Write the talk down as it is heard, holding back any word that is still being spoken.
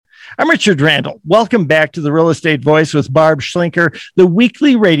I'm Richard Randall. Welcome back to the Real Estate Voice with Barb Schlinker, the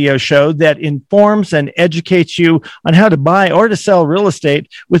weekly radio show that informs and educates you on how to buy or to sell real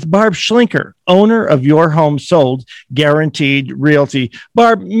estate with Barb Schlinker, owner of Your Home Sold Guaranteed Realty.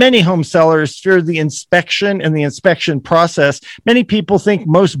 Barb, many home sellers fear the inspection and the inspection process. Many people think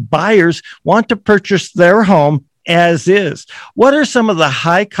most buyers want to purchase their home as is. What are some of the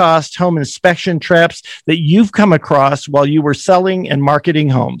high-cost home inspection traps that you've come across while you were selling and marketing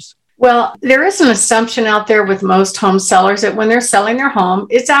homes? Well, there is an assumption out there with most home sellers that when they're selling their home,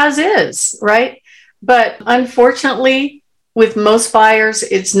 it's as is, right? But unfortunately, with most buyers,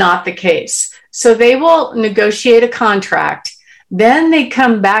 it's not the case. So they will negotiate a contract. Then they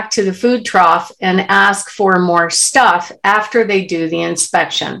come back to the food trough and ask for more stuff after they do the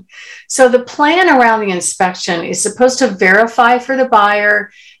inspection. So the plan around the inspection is supposed to verify for the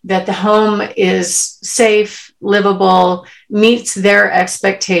buyer that the home is safe, livable, meets their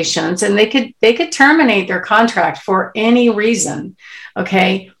expectations, and they could terminate their contract for any reason,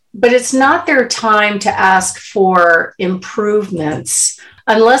 okay? But it's not their time to ask for improvements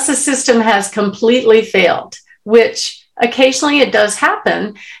unless the system has completely failed, which occasionally it does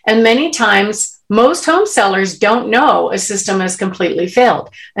happen. And many times, most home sellers don't know a system has completely failed.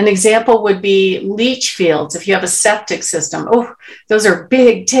 An example would be leach fields. If you have a septic system, those are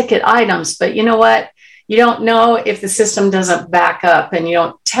big ticket items, but you know what? You don't know if the system doesn't back up and you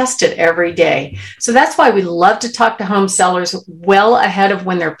don't test it every day. So that's why we love to talk to home sellers well ahead of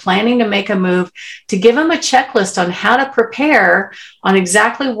when they're planning to make a move, to give them a checklist on how to prepare on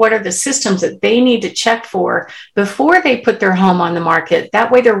exactly what are the systems that they need to check for before they put their home on the market. That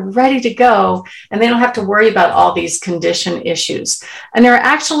way they're ready to go and they don't have to worry about all these condition issues. And there are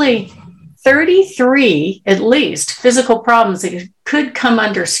actually 33, at least, physical problems that could come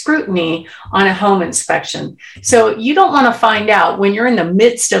under scrutiny on a home inspection. So you don't want to find out when you're in the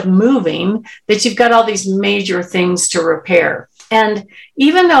midst of moving that you've got all these major things to repair. And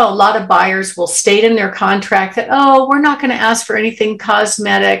even though a lot of buyers will state in their contract that, we're not going to ask for anything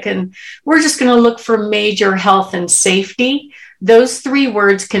cosmetic and we're just going to look for major health and safety, those three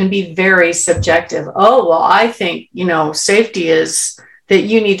words can be very subjective. I think, safety is that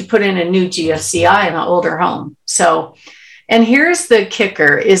you need to put in a new GFCI in an older home. So, and here's the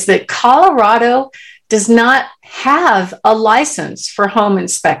kicker, is that Colorado does not have a license for home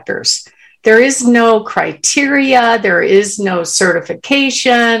inspectors. There is no criteria, there is no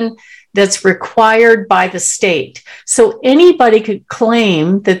certification that's required by the state. So anybody could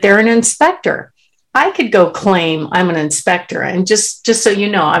claim that they're an inspector. I could go claim I'm an inspector. And just so you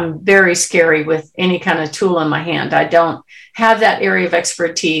know, I'm very scary with any kind of tool in my hand. I don't have that area of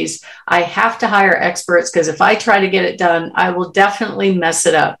expertise. I have to hire experts because if I try to get it done, I will definitely mess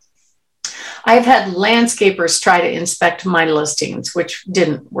it up. I've had landscapers try to inspect my listings, which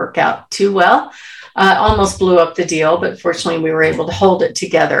didn't work out too well. Almost blew up the deal, but fortunately we were able to hold it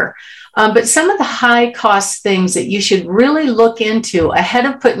together. But some of the high cost things that you should really look into ahead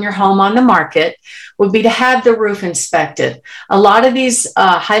of putting your home on the market would be to have the roof inspected. A lot of these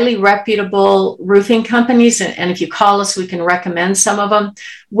highly reputable roofing companies, and if you call us, we can recommend some of them,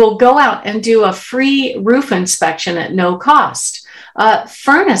 will go out and do a free roof inspection at no cost.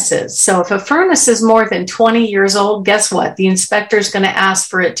 Furnaces. So if a furnace is more than 20 years old, guess what? The inspector is going to ask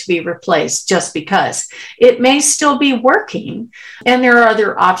for it to be replaced just because. It may still be working. And there are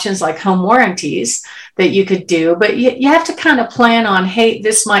other options like home warranties that you could do, but you have to kind of plan on, hey,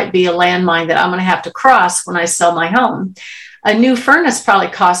 this might be a landmine that I'm going to have to cross when I sell my home. A new furnace probably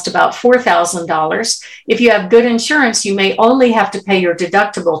cost about $4,000. If you have good insurance, you may only have to pay your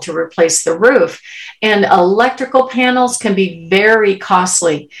deductible to replace the roof. And electrical panels can be very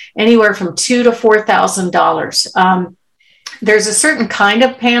costly, anywhere from $2,000 to $4,000. There's a certain kind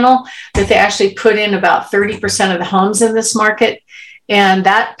of panel that they actually put in about 30% of the homes in this market. And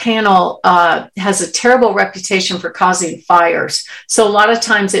that panel has a terrible reputation for causing fires. So a lot of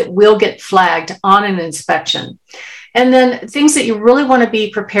times it will get flagged on an inspection. And then things that you really want to be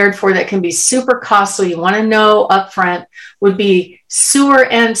prepared for that can be super costly, you want to know upfront, would be sewer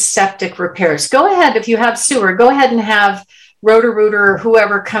and septic repairs. Go ahead, if you have sewer, go ahead and have Roto-Rooter or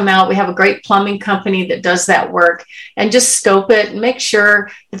whoever come out. We have a great plumbing company that does that work, and just scope it and make sure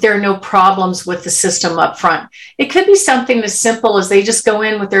that there are no problems with the system up front. It could be something as simple as they just go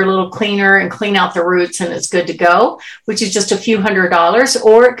in with their little cleaner and clean out the roots and it's good to go, which is just a few $100s,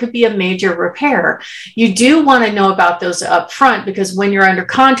 or it could be a major repair. You do want to know about those up front because when you're under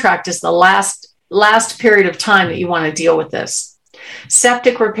contract is the last period of time that you want to deal with this.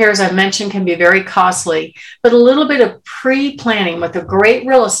 Septic repairs, I mentioned, can be very costly, but a little bit of pre-planning with a great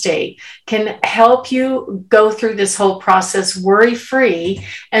real estate can help you go through this whole process worry-free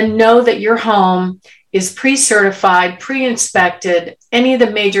and know that your home is pre-certified, pre-inspected, any of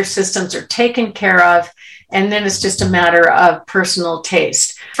the major systems are taken care of, and then it's just a matter of personal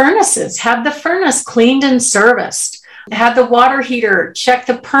taste. Furnaces, have the furnace cleaned and serviced. Have the water heater, check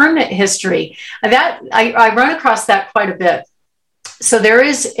the permit history. That I run across that quite a bit. So there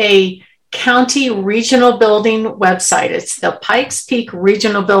is a county regional building website. It's the Pikes Peak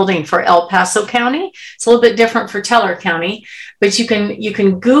Regional Building for El Paso County. It's a little bit different for Teller County, but you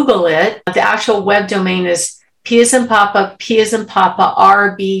can Google it. The actual web domain is P as in Papa,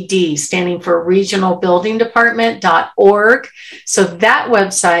 RBD, standing for regionalbuildingdepartment.org. So that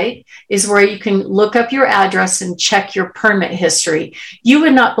website is where you can look up your address and check your permit history. You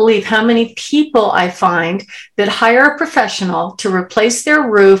would not believe how many people I find that hire a professional to replace their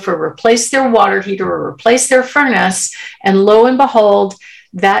roof or replace their water heater or replace their furnace, and lo and behold,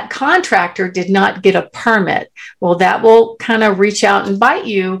 that contractor did not get a permit. Well, that will kind of reach out and bite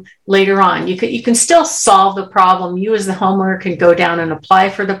you later on. You can still solve the problem. You as the homeowner can go down and apply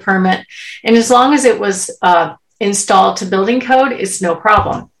for the permit. And as long as it was installed to building code, it's no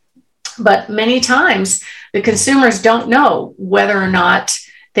problem. But many times the consumers don't know whether or not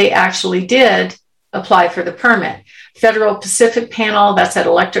they actually did apply for the permit. Federal Pacific panel, that's that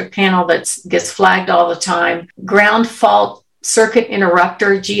electric panel that gets flagged all the time. Ground fault circuit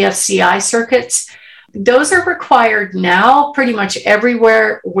interrupter, GFCI circuits. Those are required now pretty much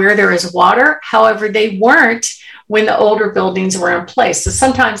everywhere where there is water. However, they weren't when the older buildings were in place. So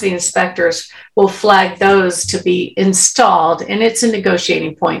sometimes the inspectors will flag those to be installed, and it's a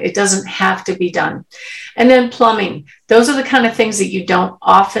negotiating point. It doesn't have to be done. And then plumbing. Those are the kind of things that you don't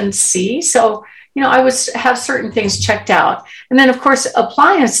often see. So I would have certain things checked out. And then, of course,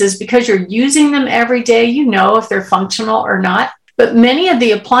 appliances, because you're using them every day, if they're functional or not. But many of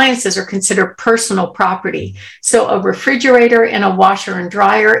the appliances are considered personal property. So a refrigerator and a washer and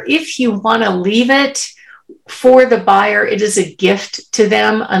dryer, if you want to leave it for the buyer, it is a gift to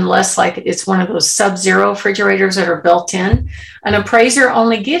them, unless it's one of those sub-zero refrigerators that are built in. An appraiser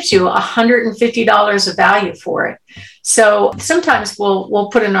only gives you $150 of value for it. So sometimes we'll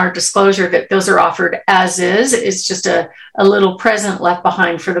put in our disclosure that those are offered as is. It's just a little present left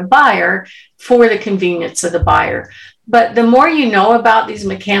behind for the buyer for the convenience of the buyer. But the more you know about these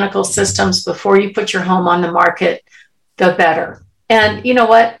mechanical systems before you put your home on the market, the better. And you know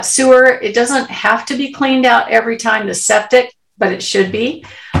what? Sewer, it doesn't have to be cleaned out every time. The septic, but it should be.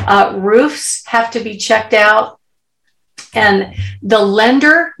 Roofs have to be checked out. And the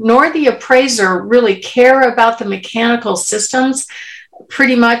lender nor the appraiser really care about the mechanical systems.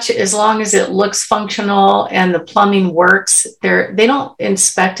 Pretty much as long as it looks functional and the plumbing works, they don't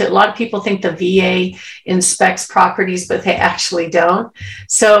inspect it. A lot of people think the VA inspects properties, but they actually don't.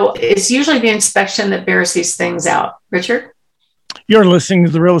 So it's usually the inspection that bears these things out. Richard? You're listening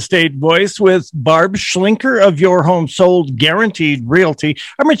to The Real Estate Voice with Barb Schlinker of Your Home Sold Guaranteed Realty.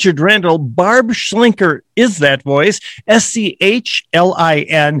 I'm Richard Randall. Barb Schlinker is that voice,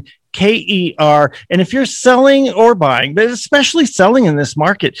 SCHLINKER. And if you're selling or buying, but especially selling in this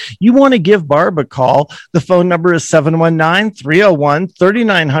market, you want to give Barb a call. The phone number is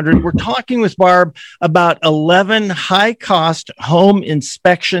 719-301-3900. We're talking with Barb about 11 high-cost home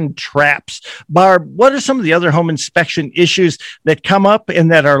inspection traps. Barb, what are some of the other home inspection issues that come up and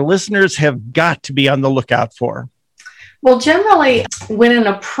that our listeners have got to be on the lookout for? Well, generally, when an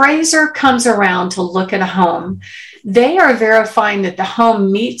appraiser comes around to look at a home, they are verifying that the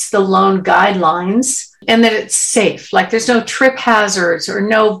home meets the loan guidelines and that it's safe. Like there's no trip hazards or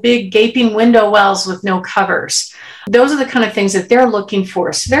no big gaping window wells with no covers. Those are the kind of things that they're looking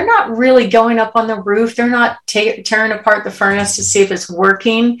for. So they're not really going up on the roof. They're not tearing apart the furnace to see if it's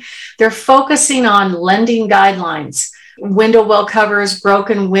working. They're focusing on lending guidelines. Window well covers,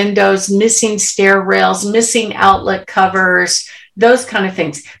 broken windows, missing stair rails, missing outlet covers, those kind of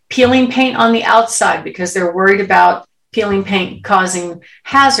things. Peeling paint on the outside because they're worried about peeling paint causing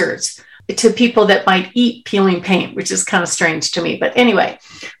hazards to people that might eat peeling paint, which is kind of strange to me. But anyway,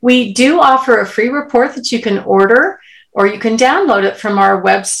 we do offer a free report that you can order or you can download it from our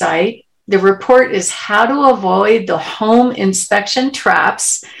website. The report is How to Avoid the Home Inspection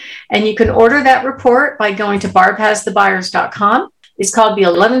Traps. And you can order that report by going to barbhasthebuyers.com. It's called the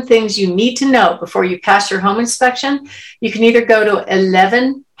 11 Things You Need to Know Before You Pass Your Home Inspection. You can either go to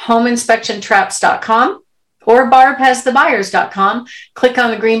 11homeinspectiontraps.com or barbhasthebuyers.com. Click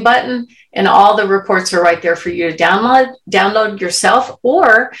on the green button and all the reports are right there for you to download yourself,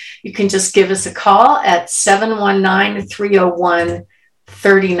 or you can just give us a call at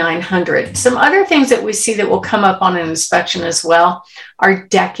 719-301-3900. Some other things that we see that will come up on an inspection as well are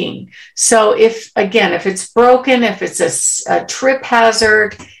decking. So if it's broken, if it's a trip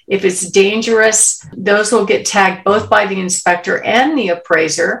hazard, if it's dangerous, those will get tagged both by the inspector and the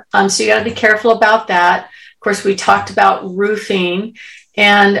appraiser. So you got to be careful about that. Of course, we talked about roofing.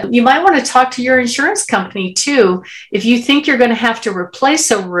 And you might want to talk to your insurance company too. If you think you're going to have to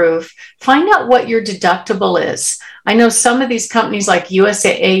replace a roof, find out what your deductible is. I know some of these companies like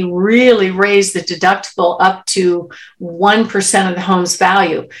USAA really raise the deductible up to 1% of the home's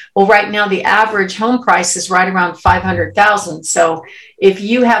value. Well, right now the average home price is right around $500,000. So if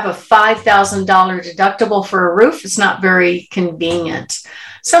you have a $5,000 deductible for a roof, it's not very convenient.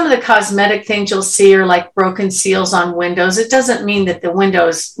 Some of the cosmetic things you'll see are like broken seals on windows. It doesn't mean that the window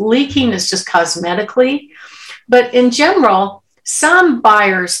is leaking, it's just cosmetically. But in general, some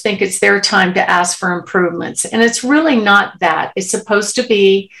buyers think it's their time to ask for improvements. And it's really not that. It's supposed to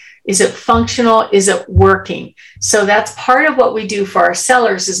be, is it functional? Is it working? So that's part of what we do for our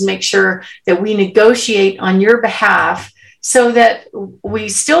sellers, is make sure that we negotiate on your behalf so that we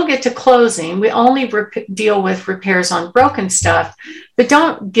still get to closing. We only deal with repairs on broken stuff, but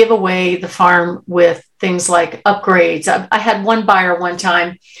don't give away the farm with things like upgrades. I had one buyer one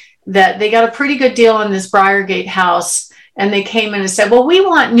time that they got a pretty good deal on this Briargate house, and they came in and said, well, we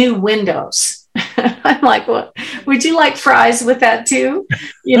want new windows. I'm like, well, would you like fries with that too?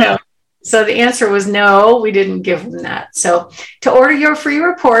 So the answer was no, we didn't give them that. So to order your free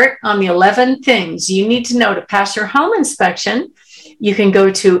report on the 11 things you need to know to pass your home inspection, you can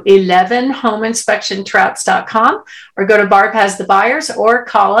go to 11homeinspectiontraps.com or go to Barb Has the Buyers or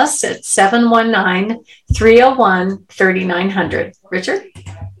call us at 719-301-3900. Richard?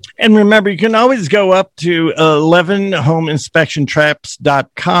 And remember, you can always go up to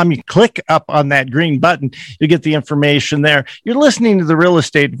 11homeinspectiontraps.com. You click up on that green button, you get the information there. You're listening to The Real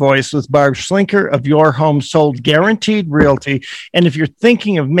Estate Voice with Barb Schlinker of Your Home Sold Guaranteed Realty. And if you're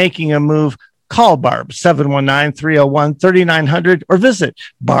thinking of making a move, call Barb, 719-301-3900, or visit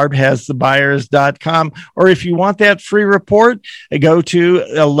barbhasthebuyers.com. Or if you want that free report, go to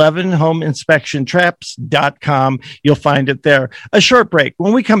 11homeinspectiontraps.com. You'll find it there. A short break.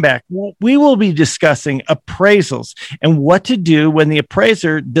 When we come back, we will be discussing appraisals and what to do when the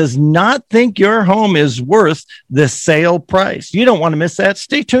appraiser does not think your home is worth the sale price. You don't want to miss that.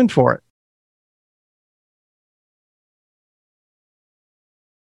 Stay tuned for it.